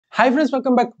Hi friends,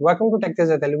 welcome back. Welcome to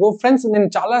Teja Telugu. Friends, నేను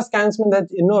చాలా scams మీద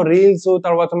ఎన్నో రీల్స్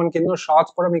తర్వాత మనకి ఎన్నో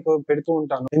షార్ట్స్ కూడా మీకు పెడుతూ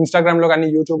ఉంటాను. ఇన్‌స్టాగ్రామ్ లో గానీ,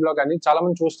 యూట్యూబ్ లో గానీ చాలా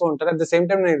మంది చూస్తూ ఉంటారు. అట్ ద సేమ్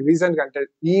టైమ్ నేను రీసెంట్ గా అంటే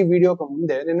ఈ వీడియోకి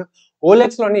ముందే నేను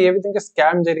ఓఎల్ఎక్స్ లోని ఏ విధంగా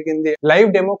స్కామ్ జరిగింది లైవ్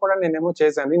డెమో కూడా నేనేమో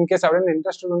చేశాను. ఇన్ కేస్ ఎవరైనా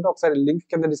ఇంట్రెస్టెడ్ ఉంటే ఒకసారి లింక్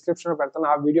కింద డిస్క్రిప్షన్ లో పెడతాను.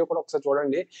 ఆ వీడియో కూడా ఒకసారి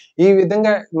చూడండి. ఈ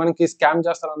విధంగా మనకి స్కామ్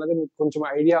చేస్తారు అన్నది మీకు కొంచెం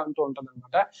ఐడియా అంటూ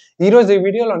ఉంటదన్నమాట. ఈ రోజు ఈ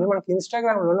వీడియోలోని మనకి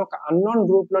ఇన్‌స్టాగ్రామ్ లోని ఒక అన్నోన్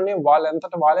గ్రూప్ లోని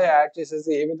వాళ్ళంతట వాళ్ళే యాడ్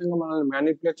చేసేసి ఏ విధంగా మనల్ని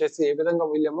మానిప్యులేట్ చేసి ఏ విధంగా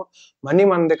వీళ్ళేమో మనీ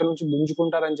మన దగ్గర నుంచి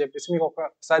గుంజుకుంటారని చెప్పేసి మీకు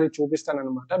ఒకసారి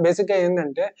చూపిస్తానన్నమాట. బేసిక్‌గా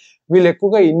ఏందంటే వీళ్ళు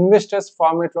ఎక్కువగా ఇన్వెస్టర్స్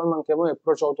ఫార్మాట్‌లో మనకేమో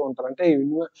అప్రోచ్ అవుతూ ఉంటారు. అంటే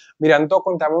మీరు ఎంతో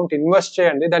కొంత అమౌంట్ ఇన్వెస్ట్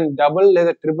చేయండి. దాన్ని డబుల్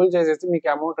లేదా ట్రిపుల్ చేసేసి మీకు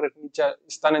అమౌంట్ రిటర్న్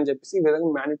ఇస్తానని చెప్పేసి ఈ విధంగా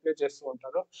మానిప్యులేట్ చేస్తూ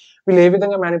ఉంటారు. వీళ్ళు ఏ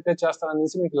విధంగా మానిప్యులేట్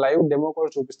చేస్తారనేసి మీకు లైవ్ డెమో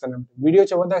కూడా చూపిస్తానండి. వీడియో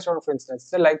చివరిదాకా చూడండి ఫ్రెండ్స్.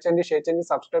 నచ్చితే లైక్ చేయండి, షేర్ చేయండి,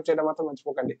 సబ్స్క్రైబ్ చేయడం మాత్రం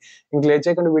మర్చిపోకండి. ఇంక లేట్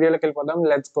చేయకుండా వీడియోలోకి వెళ్ళిపోదాం.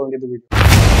 Let's go into the video.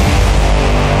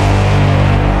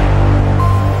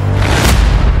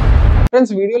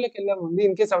 Friends, వీడియోలోకి వెళ్ళే ముందు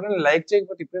ఇన్ కేస్ ఎవరైనా లైక్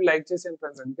చేయకపోతే ఇప్పుడే లైక్ చేసేయండి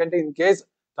ఫ్రెండ్స్. ఎందుకంటే ఇన్ కేస్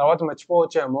తర్వాత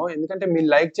మర్చిపోవచ్చేమో. ఎందుకంటే మీరు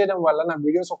లైక్ చేయడం వల్ల నా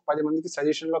వీడియోస్ ఒక 10 మందికి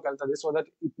సజెషన్ లోకి వెళ్తది. So that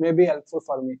it may be helpful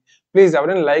for me. Please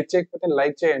ఎవరైనా లైక్ చేయకపోతే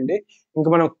లైక్ చేయండి. ఇంక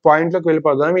మనం పాయింట్ లోకి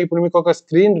వెళ్ళిపోదాం. ఇప్పుడు మీకు ఒక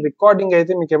స్క్రీన్ రికార్డింగ్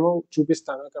అయితే మీకేమో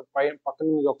చూపిస్తాను. ఇక్కడ పక్కన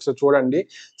మీరు ఒకసారి చూడండి.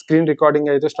 స్క్రీన్ రికార్డింగ్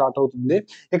అయితే స్టార్ట్ అవుతుంది.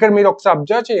 ఇక్కడ మీరు ఒకసారి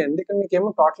అబ్జర్వ్ చేయండి. ఇక్కడ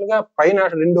మీకేమో టోటల్ గా పైన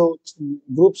 2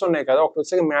 గ్రూప్స్ ఉన్నాయి కదా. ఒకటి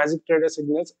వచ్చేసి magic trader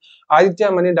signals, Aditya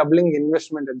money doubling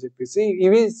investment అని చెప్పేసి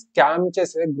ఇవి స్కామ్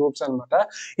చేసే గ్రూప్స్ అన్నమాట.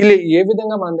 వీళ్ళు ఏ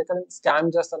విధంగా మన దగ్గర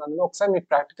స్కామ్ చేస్తారనేది ఒకసారి మీకు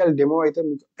ప్రాక్టికల్ డెమో అయితే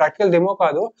ప్రాక్టికల్ డెమో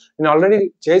కాదు, నేను ఆల్రెడీ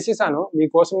చేసేసాను.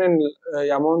 మీకోసం నేను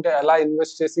అమౌంట్ ఎలా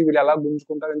ఇన్వెస్ట్ చేసి వీళ్ళు ఎలా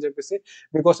గుంజుకుంటారని చెప్పేసి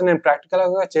మీకోసం నేను ప్రాక్టికల్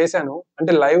గా చేశాను.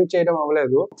 అంటే లైవ్ చేయడం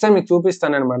అవ్వలేదు. ఒకసారి మీకు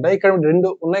చూపిస్తానన్నమాట. ఇక్కడ 2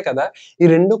 ఉన్నాయి కదా. ఈ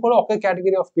 2 కూడా ఒకే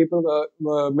కేటగిరీ ఆఫ్ పీపుల్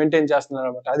మెయింటైన్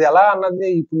చేస్తున్నారన్నమాట. అది ఎలా అన్నది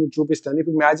ఇప్పుడు మీకు చూపిస్తాను.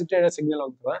 ఇప్పుడు మ్యాజిక్ ట్రేడర్ సిగ్నల్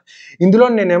ఉంది కదా. ఇందులో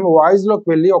నేనేమో వాయిస్ లోకి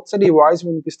వెళ్ళి ఒకసారి ఈ వాయిస్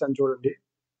వినిపిస్తాను చూడండి.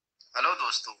 हेलो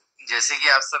दोस्तों, जैसे कि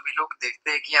आप सभी लोग देखते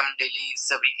हैं कि हम डेली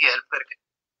सभी की हेल्प करके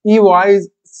ఈ వాయిస్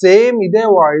సేమ్ ఇదే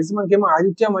వాయిస్ మనకేమో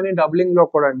ఆదిత్య మనీ డబ్లింగ్ లో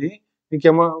కూడా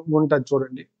మీకేమో ఉంటది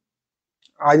చూడండి.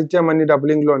 ఆదిత్య మనీ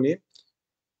డబ్లింగ్ లోని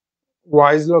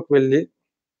వాయిస్ లోకి వెళ్ళి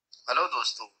हेलो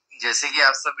दोस्तों, जैसे कि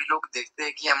आप सभी लोग देखते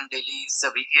हैं कि हम डेली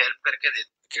सभी की हेल्प करके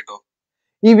देते हैं।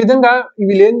 ఈ విధంగా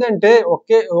వీళ్ళేందంటే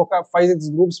ఒక 5, 6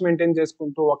 గ్రూప్స్ మెయింటైన్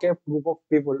చేసుకుంటూ ఒకే గ్రూప్ ఆఫ్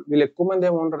పీపుల్ వీళ్ళు ఎక్కువ మంది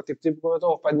ఏమి ఉండరు. తిప్పుతో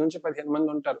ఒక 10 నుంచి 15 మంది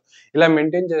ఉంటారు. ఇలా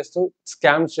మెయింటైన్ చేస్తూ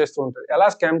స్కామ్స్ చేస్తూ ఉంటారు. ఎలా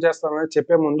స్కామ్ చేస్తారనేది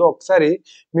చెప్పే ముందు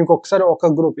మీకు ఒకసారి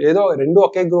ఒక గ్రూప్ ఏదో 2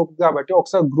 ఒకే గ్రూప్ కాబట్టి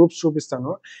ఒకసారి గ్రూప్స్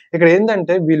చూపిస్తాను. ఇక్కడ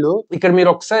ఏందంటే ఇక్కడ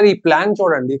మీరు ఒకసారి ఈ ప్లాన్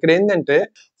చూడండి. ఇక్కడ ఏందంటే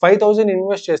 5,000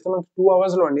 ఇన్వెస్ట్ చేస్తే మనకి 2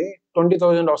 అవర్స్ లోని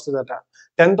 20,000 వస్తదట.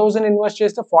 10,000 ఇన్వెస్ట్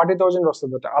చేస్తే 40,000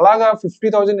 వస్తదట. అలాగా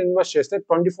 50,000 ఇన్వెస్ట్ చేస్తే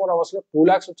 24 అవర్స్ లో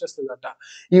 2,00,000 వచ్చేస్తదట.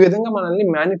 ఈ విధంగా మనల్ని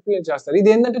మానిప్యులేట్ చేస్తారు.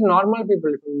 ఇదేంటంటే నార్మల్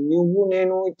పీపుల్, ఇప్పుడు నువ్వు,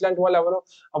 నేను ఇట్లాంటి వాళ్ళు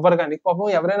అవ్వరు గానీ, పాపం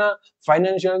ఎవరైనా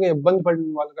ఫైనాన్షియల్ గా ఇబ్బంది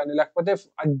పడిన వాళ్ళు కానీ, లేకపోతే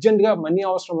అర్జెంట్ గా మనీ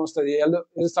అవసరం వస్తది. ఏదో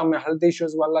సమ్ హెల్త్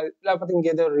ఇష్యూస్ వల్ల, లేకపోతే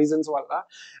ఇంకేదో రీజన్స్ వల్ల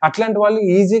అట్లాంటి వాళ్ళు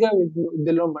ఈజీగా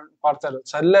ఇందులో పడతారు.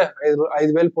 సర్లే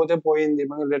 5,000 పోతే పోయింది.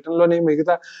 మనకి రిటర్న్ లోనే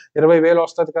మిగతా 20,000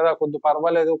 వస్తది కదా, కొద్దిగా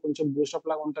పర్వాలేదు, కొంచెం బూస్టప్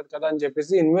లాగా ఉంటది కదా అని చెప్పేసి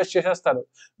ఇన్వెస్ట్ చేసేస్తారు.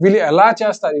 వీళ్ళు ఎలా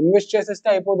చేస్తారు? ఇన్వెస్ట్ చేసేస్తే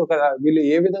అయిపోదు కదా. వీళ్ళు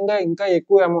ఏ విధంగా ఇంకా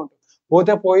ఎక్కువ అమౌంట్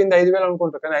పోతే పోయింది 5,000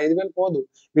 అనుకుంటారు. కానీ 5,000 పోదు.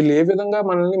 వీళ్ళు ఏ విధంగా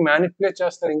మనల్ని మానిప్యులేట్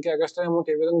చేస్తారు, ఇంకా ఎక్స్‌ట్రా అమౌంట్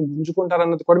ఏ విధంగా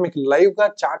గుంజుకుంటారన్నది కూడా మీకు లైవ్‌గా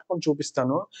చార్ట్ కూడా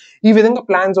చూపిస్తాను. ఈ విధంగా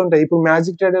ప్లాన్స్ ఉంటాయి. ఇప్పుడు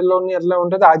మ్యాజిక్ ట్రేడర్‌లోని ఎట్లా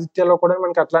ఉంటది, ఆదిత్యలో కూడా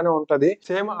మనకి అట్లానే ఉంటది.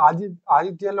 సేమ్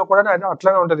ఆదిత్యలో కూడా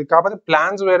అట్లానే ఉంటది. కాకపోతే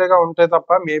ప్లాన్స్ వేరేగా ఉంటాయి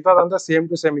తప్ప మిగతాదంతా సేమ్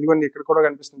టు సేమ్. ఇదిగోండి ఇక్కడ కూడా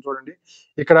కనిపిస్తుంది చూడండి.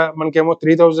 ఇక్కడ మనకేమో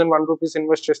 3,001 రూపీస్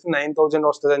ఇన్వెస్ట్ చేస్తే 9,000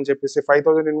 వస్తదని చెప్పేసి,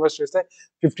 5,000 ఇన్వెస్ట్ చేస్తే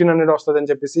 1,500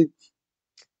 వస్తదని చెప్పేసి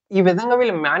ఈ విధంగా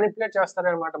వీళ్ళు మానిప్యులేట్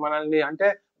చేస్తారనమాట మనల్ని. అంటే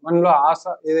మనలో ఆశ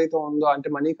ఏదైతే ఉందో, అంటే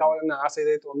మనీ కావాలన్న ఆశ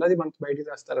ఏదైతే ఉందో అది మనకి బయటికి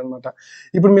తెస్తారనమాట.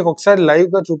 ఇప్పుడు మీకు ఒకసారి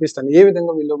లైవ్‌గా చూపిస్తాను. ఏ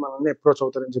విధంగా వీళ్ళు మనల్ని అప్రోచ్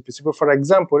అవుతారని చెప్పేసి. ఇప్పుడు ఫర్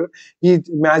ఎగ్జాంపుల్ ఈ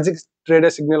మ్యాజిక్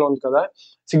ట్రేడర్ సిగ్నల్ ఉంది కదా,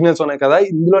 సిగ్నల్స్ ఉన్నాయి కదా.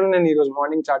 ఇందులోనే నేను ఈరోజు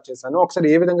మార్నింగ్ చార్ట్ చేశాను. ఒకసారి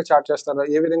ఏ విధంగా చార్ట్ చేస్తారో,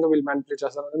 ఏ విధంగా వీళ్ళు మానిప్యులేట్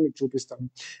చేస్తారో మీకు చూపిస్తాను.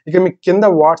 ఇక మీకు కింద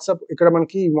వాట్సాప్ ఇక్కడ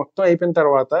మనకి మొత్తం అయిపోయిన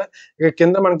తర్వాత ఇక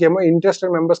కింద మనకేమో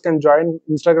interested members can join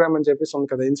Instagram అని చెప్పేసి ఉంది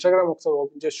కదా. ఇన్‌స్టాగ్రామ్ ఒకసారి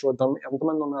ఓపెన్ చేసి చూద్దాం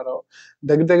ఎంతమంది ఉన్నారో.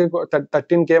 దగ్గర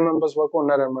 13K మెంబర్స్ వరకు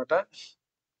ఉన్నారనమాట.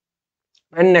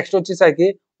 అండ్ నెక్స్ట్ వచ్చేసరికి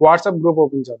వాట్సాప్ గ్రూప్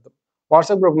ఓపెన్ చేద్దాం.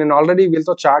 వాట్సాప్ గ్రూప్ నేను ఆల్రెడీ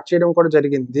వీళ్ళతో చాట్ చేయడం కూడా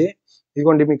జరిగింది.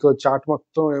 ఇదిగోండి మీకు చాట్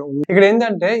మొత్తం ఉంది. ఇక్కడ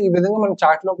ఏంటంటే ఈ విధంగా మనం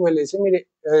చాట్ లోకి వెళ్ళేసి మీరు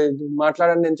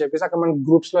మాట్లాడండి అని చెప్పేసి అక్కడ మనకి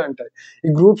గ్రూప్స్ లో ఉంటాయి. ఈ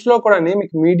గ్రూప్స్ లో కూడా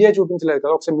మీకు మీడియా చూపించలేదు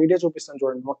కదా, ఒకసారి మీడియా చూపిస్తాను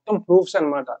చూడండి. మొత్తం ప్రూఫ్స్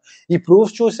అన్నమాట. ఈ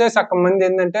ప్రూఫ్స్ చూస్తే సగం మంది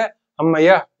ఏంటంటే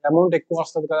అమ్మయ్య అమౌంట్ ఎక్కువ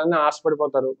వస్తది కదా అని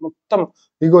ఆశపడిపోతారు. మొత్తం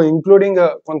ఇగో ఇంక్లూడింగ్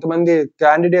కొంతమంది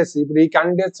క్యాండిడేట్స్, ఇప్పుడు ఈ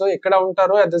క్యాండిడేట్స్ ఎక్కడ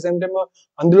ఉంటారో అట్ ద సేమ్ టైమ్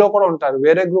అందులో కూడా ఉంటారు.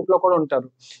 వేరే గ్రూప్ లో కూడా ఉంటారు.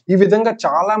 ఈ విధంగా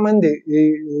చాలా మంది ఈ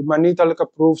మనీ తాలూకా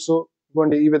ప్రూఫ్స్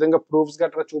ఇవ్వండి ఈ విధంగా ప్రూఫ్స్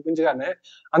గట్రా చూపించగానే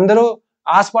అందరూ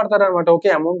ఆశపడతారనమాట. ఓకే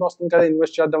అమౌంట్ వస్తుంది కదా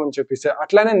ఇన్వెస్ట్ చేద్దాం అని చెప్పేసి.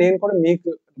 అట్లానే నేను కూడా మీకు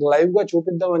లైవ్‌గా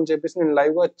చూపిద్దాం అని చెప్పేసి నేను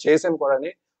లైవ్‌గా చేశాను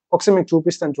కూడాని. ఒకసారి మీకు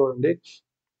చూపిస్తాను చూడండి.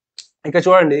 ఇక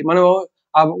చూడండి మనం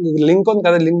ఆ లింక్ ఉంది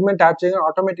కదా! లింక్ మీద ట్యాప్ చేయగానే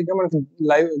ఆటోమేటిక్‌గా మనకి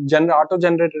లైవ్ ఆటో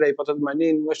జనరేటెడ్ అయిపోతది. మనీ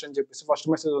ఇన్వెస్ట్ అని చెప్పేసి ఫస్ట్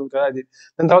మెసేజ్ ఉంది కదా! అది.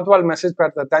 దాని తర్వాత వాళ్ళు మెసేజ్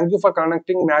పెడతారు. Thank you for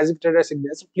connecting magic trader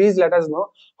signals. Please let us know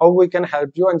how we can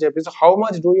help you అని చెప్పేసి how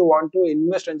much do you want to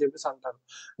invest అని చెప్పేసి అంటారు.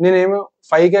 నేనేమో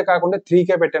 5,000 కాకుండా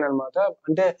 3,000 పెట్టాననమాట.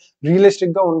 అంటే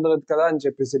రియలిస్టిక్‌గా ఉండదు కదా! అని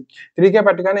చెప్పేసి. 3,000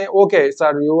 పెట్టగానే okay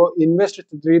sir you invest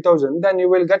 3,000 then you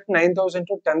will get 9,000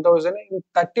 to 10,000 in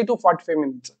 30-45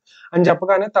 minutes అని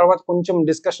చెప్పగానే తర్వాత కొంచెం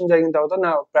డిస్కషన్ జరిగిన తర్వాత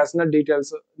నా పర్సనల్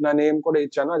డీటెయిల్స్, నా నేమ్ కూడా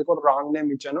ఇచ్చాను. అది కూడా రాంగ్ నేమ్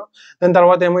ఇచ్చాను. దాని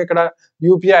తర్వాత ఏమో ఇక్కడ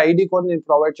యూపీఐ ఐడీ కూడా నేను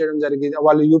ప్రొవైడ్ చేయడం జరిగింది.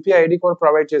 వాళ్ళు యూపీఐ ఐడీ కూడా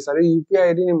ప్రొవైడ్ చేశారు. ఈ యూపీఐ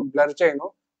ఐడీ నేను బ్లర్ చేయను.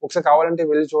 ఒకసారి కావాలంటే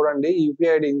వెళ్లి చూడండి. ఈ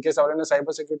యూపీఐ ఐడీ ఇన్‌కేస్ ఎవరైనా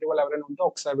సైబర్ సెక్యూరిటీ వాళ్ళు ఎవరైనా ఉంటే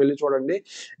ఒకసారి వెళ్లి చూడండి.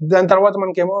 దాని తర్వాత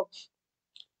మనకేమో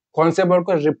కొంతసేపు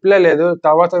వరకు రిప్లై లేదు.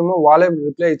 తర్వాత ఏమో వాళ్ళే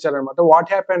రిప్లై ఇచ్చారనమాట. What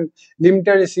happened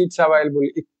limited seats available.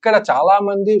 ఇక్కడ చాలా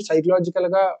మంది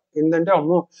సైకలాజికల్‌గా ఏందంటే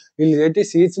అమ్మో! వీళ్ళేంటి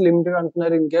సీట్స్ లిమిటెడ్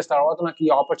అంటున్నారు. ఇన్‌కేస్ తర్వాత నాకు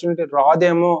ఈ ఆపర్చునిటీ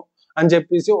రాదేమో అని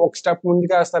చెప్పేసి ఒక స్టెప్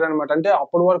ముందుకేస్తారనమాట. అంటే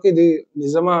అప్పటి వరకు ఇది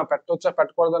నిజమా? పెట్టొచ్చా?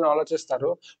 పెట్టకూడదా? అని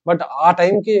ఆలోచిస్తారు. బట్ ఆ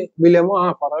టైంకి వీళ్ళేమో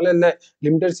పర్వాలేదులే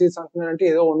లిమిటెడ్ సీట్స్ అంటున్నారంటే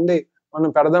ఏదో ఉంది. మనం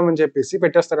పెడదాం అని చెప్పేసి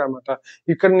పెట్టేస్తారనమాట.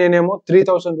 ఇక్కడ నేనేమో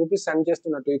 ₹3,000 సెండ్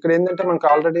చేస్తున్నట్టు.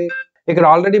 ఇక్కడ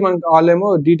ఆల్రెడీ మనకు వాళ్ళేమో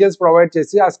డీటెయిల్స్ ప్రొవైడ్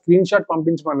చేసి ఆ స్క్రీన్ షాట్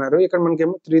పంపించమన్నారు. ఇక్కడ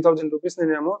మనకేమో ₹3,000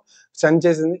 నేనేమో సెండ్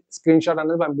చేసింది స్క్రీన్ షాట్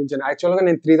అనేది పంపించాను. యాక్చువల్‌గా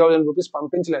నేను ₹3,000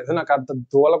 పంపించలేదు. నాకు అంత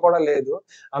దూల కూడా లేదు.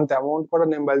 అంత అమౌంట్ కూడా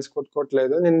నేను బలిసి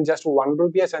కొట్టుకోవట్లేదు. నేను జస్ట్ ₹1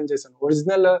 సెండ్ చేశాను.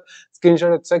 ఒరిజినల్ స్క్రీన్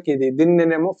షాట్ వచ్చేసరికి ఇది. దీన్ని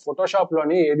నేనేమో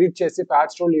ఫోటోషాప్‌లోని ఎడిట్ చేసి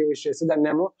ప్యాచ్ టూల్ యూజ్ చేసి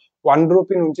దాన్నేమో ₹1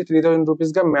 నుంచి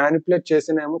 ₹3,000గా మ్యానిప్యులేట్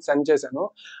చేసినేమో సెండ్ చేశాను.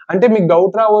 అంటే మీకు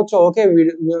డౌట్ రావచ్చు. ఓకే.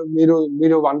 మీరు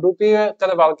మీరు ₹1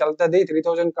 కదా వాళ్ళకెళ్తది.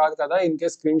 3,000 కాదు కదా!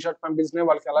 ఇన్‌కేస్ స్క్రీన్ షాట్ పంపించినా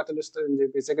వాళ్ళకెలా తెలుస్తది అని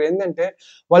చెప్పేసి. ఇక్కడ ఏందంటే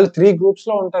వాళ్ళు 3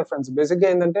 గ్రూప్స్‌లో ఉంటారు ఫ్రెండ్స్. బేసిక్‌గా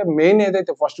ఏందంటే మెయిన్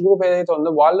ఏదైతే ఫస్ట్ గ్రూప్ ఏదైతే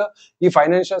ఉందో వాళ్ళు ఈ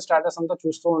ఫైనాన్షియల్ స్టేటస్ అంతా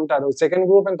చూస్తూ ఉంటారు. Second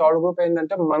group and third group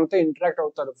ఏందంటే మనతో ఇంటరాక్ట్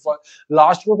అవుతారు.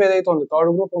 లాస్ట్ గ్రూప్ ఏదైతే ఉందో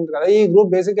థర్డ్ గ్రూప్ ఉంది కదా! ఈ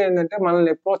గ్రూప్ బేసిక్‌గా ఏందంటే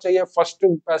మనల్ని అప్రోచ్ అయ్యే ఫస్ట్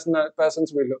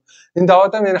పర్సన్స్ వీళ్ళు. దీని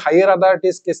తర్వాత నేను హైయర్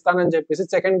అథారిటీస్‌కి ఇస్తానని చెప్పేసి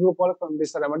సెకండ్ గ్రూప్ వాళ్ళకి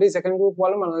పంపిస్తారన్నమాట. ఈ సెకండ్ గ్రూప్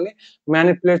వాళ్ళు మనల్ని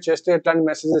మ్యానిప్యులేట్ చేస్తూ ఎట్లాంటి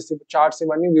మెసేజెస్, చాట్స్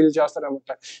ఇవన్నీ వీళ్ళు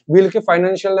చేస్తారన్నమాట. వీళ్ళకి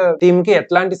ఫైనాన్షియల్ టీమ్‌కి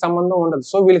ఎట్లాంటి సంబంధం ఉండదు.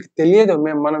 సో వీళ్ళకి తెలియదు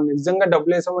మనం నిజంగా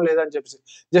డబ్బులేసామో లేదా అని చెప్పేసి.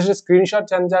 జస్ట్ స్క్రీన్ షాట్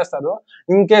సెండ్ చేస్తారు.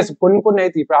 ఇన్ కేస్ కొన్ని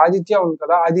అయితే ఇప్పుడు ఆదిత్య ఉంది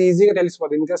కదా! అది ఈజీగా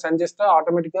తెలిసిపోద్ది. ఇన్ కేస్ సెండ్ చేస్తే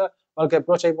ఆటోమేటిక్‌గా వాళ్ళకి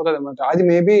అప్రోచ్ అయిపోతదన్నమాట. అది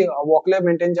మేబీ ఒకళ్ళే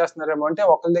మెయింటైన్ చేస్తున్నారేమో అంటే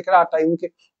ఒకళ్ళ దగ్గర ఆ టైంకి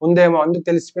ఉందేమో అందుకు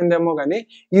తెలిసిపోయిందేమో గాని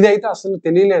ఇదైతే అసలు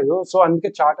తెలియలేదు. సో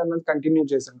అందుకే చాట్ అన్నది కంటిన్యూ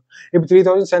చేశాను. ఇప్పుడు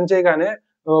 3,000 సెండ్ చేయగానే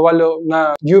వాళ్ళు నా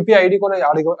యూపీఐ ఐడీ కూడా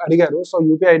అడిగారు. సో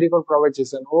యూపీఐ ఐడీ కూడా ప్రొవైడ్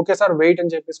చేశాను. ఓకే సార్ వెయిట్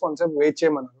అని చెప్పేసి కొంతసేపు వెయిట్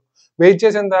చేయమన్నారు. వెయిట్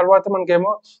చేసిన తర్వాత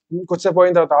మనకేమో కొంచెంసేపు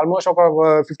పోయిన తర్వాత ఆల్‌మోస్ట్ ఒక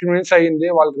 15 మినిట్స్ అయింది.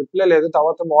 వాళ్ళు రిప్లై లేదు.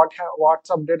 తర్వాత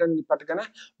వాట్స్ అప్డేట్ అని పెట్టగానే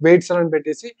వెయిట్ సార్ అని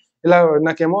పెట్టేసి ఇలా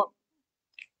నాకేమో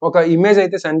ఒక ఇమేజ్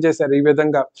అయితే సెండ్ చేశారు. ఈ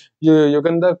విధంగా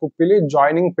యుగంధర్ కుప్పిలి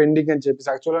జాయినింగ్ పెండింగ్ అని చెప్పేసి.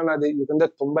 యాక్చువల్‌గా నాది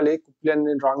యుగంధర్ తుంబలి కుప్పిలి అని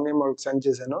నేను రాంగ్ నేమ్ వాళ్ళకి సెండ్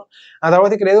చేశాను. ఆ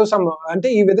తర్వాత ఇక్కడ ఏదో అంటే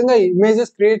ఈ విధంగా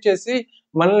ఇమేజెస్ క్రియేట్ చేసి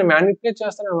మనల్ని మ్యానిప్యులేట్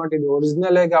చేస్తారన్నమాట. ఇది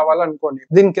ఒరిజినలే కావాలనుకోని.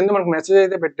 దీని కింద మనకు మెసేజ్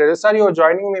అయితే పెట్టారు. Sir your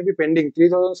joining may be pending.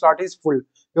 3,000 slot is full.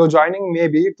 Your joining may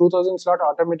be 2,000 slot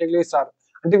automatically sir.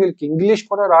 అంటే వీళ్ళకి ఇంగ్లీష్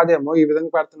కూడా రాదేమో ఈ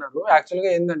విధంగా పెడుతున్నారు. యాక్చువల్‌గా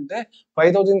ఏందంటే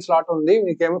 5,000 స్లాట్ ఉంది.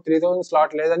 మీకేమో 3,000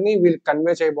 స్లాట్ లేదని వీళ్ళకి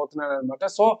కన్వే చేయబోతున్నారన్నమాట.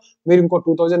 సో మీరు ఇంకో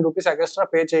 ₹2,000 ఎక్స్‌ట్రా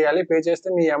పే చేయాలి. పే చేస్తే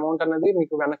మీ అమౌంట్ అనేది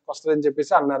మీకు వెనక్కి వస్తదని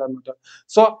చెప్పేసి అన్నారన్నమాట.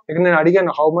 సో ఇక నేను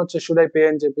అడిగాను how much should I pay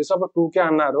అని చెప్పేసి అప్పుడు 2,000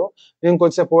 అన్నారు. నేను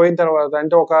కొంచెంసేపు పోయిన తర్వాత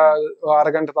అంటే ఒక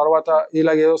అరగంట తర్వాత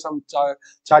ఇలాగ ఏదో సమ్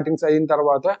చాటింగ్స్ అయిన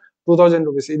తర్వాత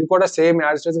 ₹2,000 ఇది కూడా సేమ్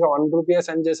యాజ్ ఇట్ ఈస్‌గా ₹1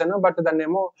 సెండ్ చేశాను. బట్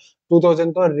దాన్నేమో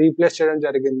 2,000తో రీప్లేస్ చేయడం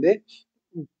జరిగింది.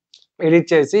 ఎడిట్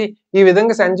చేసి ఈ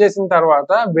విధంగా సెండ్ చేసిన తర్వాత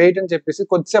వెయిట్ అని చెప్పేసి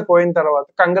కొద్దిసేపు పోయిన తర్వాత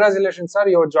congratulations sir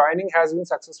your joining has been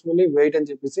successfully wait అని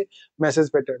చెప్పేసి మెసేజ్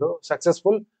పెట్టాడు.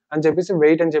 సక్సెస్ఫుల్ అని చెప్పేసి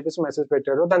వెయిట్ అని చెప్పేసి మెసేజ్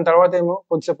పెట్టాడు. దాని తర్వాత ఏమో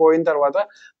కొద్దిసేపు పోయిన తర్వాత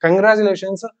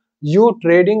congratulations you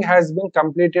trading has been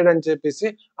completed అని చెప్పేసి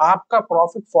ఆప్కా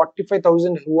ప్రాఫిట్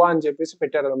 45,000 హువా అని చెప్పేసి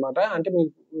పెట్టారన్నమాట. అంటే మీ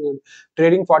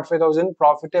ట్రేడింగ్ 45,000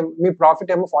 మీ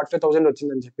ప్రాఫిట్ ఏమో 45,000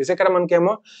 వచ్చిందని చెప్పేసి ఇక్కడ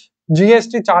మనకేమో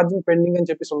జీఎస్టీ ఛార్జింగ్ పెండింగ్ అని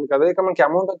చెప్పేసి ఉంది కదా! ఇక్కడ మనకి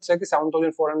అమౌంట్ వచ్చేసరికి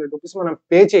 ₹7,400 మనం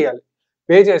పే చేయాలి.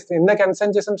 పే చేస్తే ఇందాక ఎంత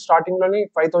సెండ్ చేసాం స్టార్టింగ్‌లోని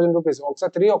 ₹5,000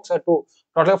 ఒకసారి 3 ఒకసారి 2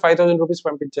 టోటల్‌గా ₹5,000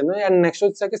 పంపించాను. అండ్ నెక్స్ట్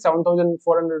వచ్చేసరికి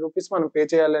 ₹7,400 మనం పే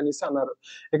చేయాలి అనేసి అన్నారు.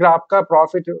 ఇక్కడ ఆప్కా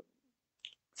ప్రాఫిట్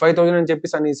 5,000 అని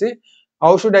చెప్పేసి అనేసి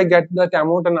how should I get that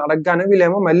amount అని అడగగానే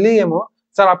వీళ్ళేమో మళ్ళీ ఏమో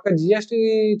सर आपका जीएसटी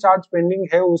चार्ज पेंडिंग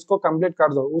है, उसको कंप्लीट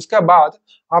कर दो, उसके बाद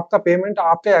आपका పేమెంట్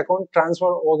आपके అకౌంట్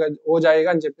ట్రాన్స్ఫర్ हो जाएगा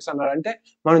అని చెప్పేసి అన్నారు. అంటే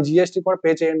మనం జీఎస్టీ కూడా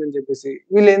పే చేయండి అని చెప్పేసి.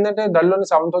 వీళ్ళు ఏంటంటే దానిలోనే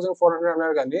 7400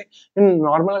 అన్నారు కానీ నేను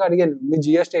నార్మల్ గా అడిగాను మీ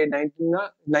జీఎస్టీ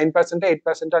 9%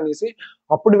 8% అనేసి.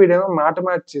 అప్పుడు వీడేమో మాట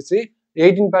మార్చేసి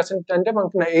 18% అంటే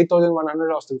మనకి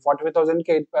 8100 వస్తుంది. 45,000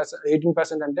 కి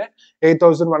 18% అంటే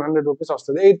 8100 రూపీస్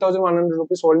వస్తుంది. 8100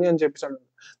 రూపీస్ ఓన్లీ అని చెప్పేసాడు.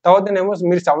 తర్వాత నేనేమో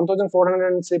మీరు 7400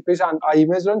 అని చెప్పేసి ఆ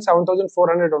ఇమేజ్ లో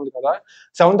 7400 ఉంది కదా,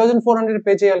 7400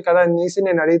 పే చేయాలి కదా అనేసి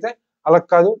నేను అడిగితే అలా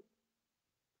కాదు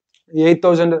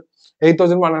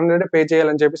 8100 పే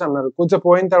చేయాలని చెప్పేసి అన్నారు. కొంచెం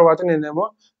పోయిన తర్వాత నేనేమో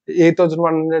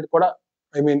 8100 కూడా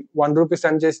ఐ మీన్ 1 రూపీ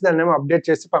సెండ్ చేసి దాన్నేమో అప్డేట్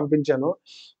చేసి పంపించాను.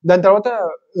 దాని తర్వాత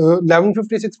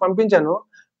 11:56 పంపించాను.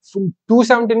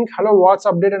 2:17 హలో వాట్స్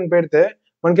అప్డేట్ అని పెడితే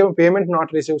మనకేమో పేమెంట్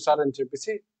నాట్ రిసీవ్ సార్ అని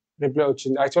చెప్పేసి రిప్లై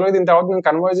వచ్చింది. యాక్చువల్‌గా దీని తర్వాత నేను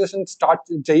కన్వర్జేషన్ స్టార్ట్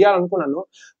చేయాలనుకున్నాను.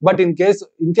 బట్ ఇన్ కేస్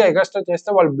ఇంకా ఎగస్ట్రా చేస్తే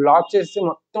వాళ్ళు బ్లాక్ చేసి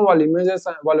మొత్తం వాళ్ళ ఇమేజెస్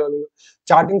వాళ్ళు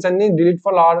చాటింగ్స్ అన్ని డిలీట్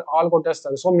ఫర్ ఆల్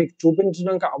కొట్టేస్తారు. సో మీకు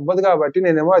చూపించడానికి అవ్వదు కాబట్టి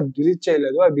నేనేమో అది డిలీట్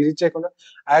చేయలేదు. అది డిలీట్ చేయకుండా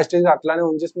యాజ్ ఇట్ ఈజ్ అట్లానే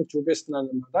ఉంచేసి మీకు చూపిస్తున్నాను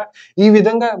అనమాట. ఈ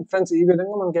విధంగా ఫ్రెండ్స్ ఈ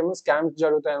విధంగా మనకేమో స్కామ్స్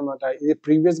జరుగుతాయి అనమాట. ఇది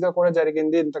ప్రీవియస్ గా కూడా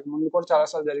జరిగింది. ఇంతకు ముందు కూడా చాలా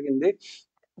సార్లు జరిగింది.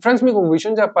 ఫ్రెండ్స్ మీకు ఒక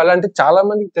విషయం చెప్పాలంటే చాలా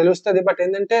మందికి తెలుస్తది. బట్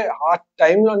ఏంటంటే ఆ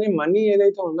టైంలోని మనీ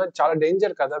ఏదైతే ఉందో అది చాలా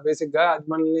డేంజర్ కదా బేసిక్‌గా. అది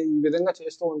మనల్ని ఈ విధంగా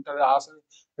చేస్తూ ఉంటది. ఆశని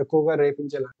ఎక్కువగా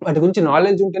రేపించేలా. వాటి గురించి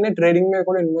నాలెడ్జ్ ఉంటేనే ట్రేడింగ్ మీద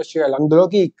కూడా ఇన్వెస్ట్ చేయాలి.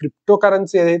 అందులోకి ఈ క్రిప్టో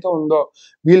కరెన్సీ ఏదైతే ఉందో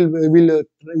వీళ్ళు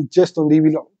ఇచ్చేస్తుంది.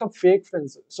 వీళ్ళంతా ఫేక్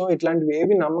ఫ్రెండ్స్. సో ఇట్లాంటివి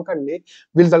ఏవి నమ్మకండి.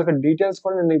 వీళ్ళ తాలూకా డీటెయిల్స్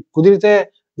కూడా నేను కుదిరితే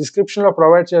డిస్క్రిప్షన్‌లో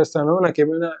ప్రొవైడ్ చేస్తాను.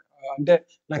 నాకేమైనా అంటే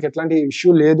నాకు ఎట్లాంటి ఇష్యూ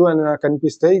లేదు అని నాకు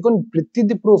అనిపిస్తే ఇగో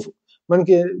ప్రతిది ప్రూఫ్.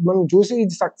 మనకి మనం చూసి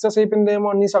ఇది సక్సెస్ అయిపోయిందేమో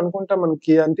అనేసి అనుకుంటాం.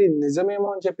 మనకి అంటే ఇది నిజమేమో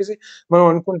అని చెప్పేసి మనం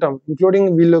అనుకుంటాం. ఇంక్లూడింగ్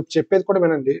వీళ్ళు చెప్పేది కూడా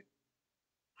వినండి.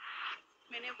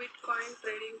 मैंने बिटकॉइन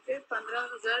ट्रेडिंग पे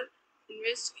 15,000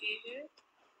 इन्वेस्ट की है।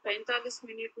 45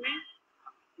 मिनट में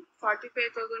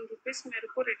 45,000 रुपीज मेरे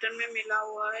को रिटर्न में मिला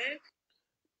हुआ है।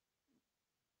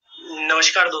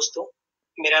 नमस्कार दोस्तों,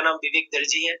 मेरा नाम विवेक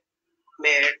दर्जी है।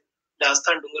 मैं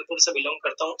राजस्थान डूंगरपुर से बिलोंग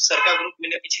करता हूँ। सरका ग्रुप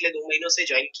मैंने पिछले 2 महीनों से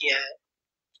ज्वाइन किया है।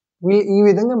 ఈ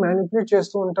విధంగా మ్యానిపులేట్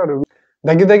చేస్తూ ఉంటారు.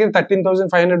 దగ్గర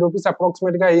 13,500 రూపీస్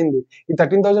అప్రాక్సిమేట్ గా అయింది. ఈ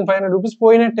 13,500 రూపీస్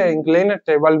పోయినట్టే, ఇంక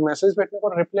లేనట్టే. వాళ్ళు మెసేజ్ పెట్టినా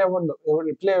కూడా రిప్లై అవ్వదు.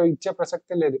 రిప్లై ఇచ్చే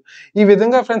ప్రసక్తే లేదు. ఈ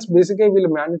విధంగా ఫ్రెండ్స్ బేసిక్ గా వీళ్ళు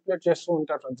మ్యానిపులేట్ చేస్తూ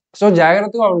ఉంటారు ఫ్రెండ్స్. సో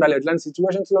జాగ్రత్తగా ఉండాలి. ఇట్లాంటి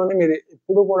సిచ్యువేషన్స్ లోనే మీరు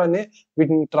ఎప్పుడు కూడా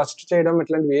వీటిని ట్రస్ట్ చేయడం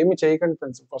ఇట్లాంటివి ఏమి చేయకండి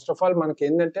ఫ్రెండ్స్. ఫస్ట్ ఆఫ్ ఆల్ మనకి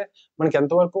ఏంటంటే మనకి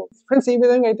ఎంతవరకు ఫ్రెండ్స్ ఈ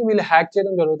విధంగా అయితే వీళ్ళు హ్యాక్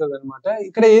చేయడం జరుగుతుంది అనమాట.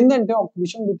 ఇక్కడ ఏంటంటే ఒక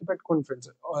విషయం గుర్తుపెట్టుకోండి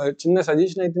ఫ్రెండ్స్. చిన్న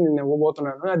సజెషన్ అయితే నేను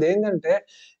ఇవ్వబోతున్నాను. అదేంటంటే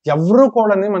ఎవరు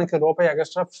కూడా మనకి రూపాయి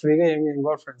ఎక్స్ట్రా ఫ్రీగా ఏమి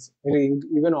ఇవ్వరు ఫ్రెండ్స్. మీరు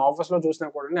ఈవెన్ ఆఫీస్ లో చూసినా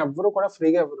కూడా ఎవ్వరు కూడా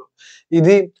ఫ్రీగా ఇవ్వరు.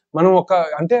 ఇది మనం ఒక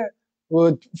అంటే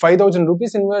 5,000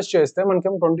 రూపీస్ ఇన్వెస్ట్ చేస్తే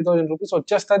మనకేమో 20,000 రూపీస్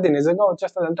వచ్చేస్తుంది. నిజంగా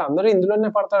వచ్చేస్తుంది అంటే అందరూ ఇందులోనే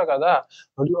పడతారు కదా.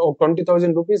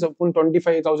 20,000 రూపీస్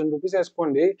 25,000 రూపీస్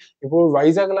వేసుకోండి. ఇప్పుడు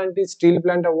వైజాగ్ లాంటి స్టీల్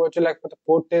ప్లాంట్ అవ్వచ్చు,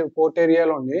 లేకపోతే పోర్ట్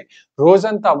ఏరియాలోని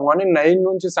రోజంతా మార్నింగ్ 9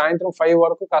 నుంచి సాయంత్రం 5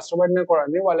 వరకు కష్టపడినా కూడా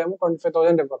వాళ్ళేమో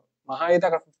 25,000 ఇవ్వరు. మహా అయితే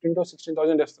అక్కడ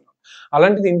 15,000-16,000 ఇస్తున్నారు.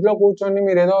 అలాంటిది ఇంట్లో కూర్చొని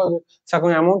మీరు ఏదో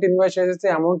సగం అమౌంట్ ఇన్వెస్ట్ చేసేస్తే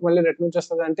అమౌంట్ మళ్ళీ రిటర్న్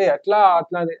వచ్చేస్తుంది అంటే ఎట్లా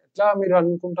మీరు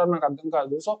అనుకుంటారు నాకు అర్థం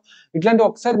కాదు. సో ఇట్లాంటి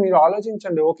ఒకసారి మీరు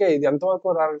ఆలోచించండి. ఓకే ఇది ఎంతవరకు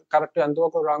కరెక్ట్,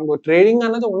 ఎంతవరకు రాంగ్. ట్రేడింగ్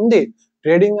అన్నది ఉంది.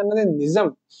 ట్రేడింగ్ అన్నది నిజం.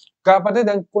 కాకపోతే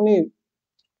దానికి కొన్ని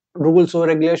రూల్స్,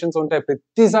 రెగ్యులేషన్స్ ఉంటాయి.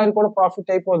 ప్రతిసారి కూడా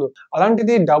ప్రాఫిట్ అయిపోదు.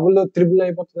 అలాంటిది డబుల్, త్రిబుల్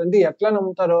అయిపోతుందంటే ఎట్లా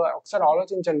నమ్ముతారో ఒకసారి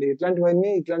ఆలోచించండి.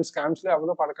 ఇట్లాంటి స్కామ్స్ లో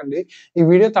ఎవరు పడకండి. ఈ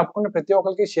వీడియో తప్పకుండా ప్రతి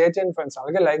ఒక్కరికి షేర్ చేయండి ఫ్రెండ్స్.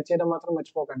 అలాగే లైక్ చేయడం మాత్రం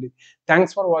మర్చిపోకండి.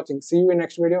 Thanks for watching. See you in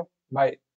next video. By.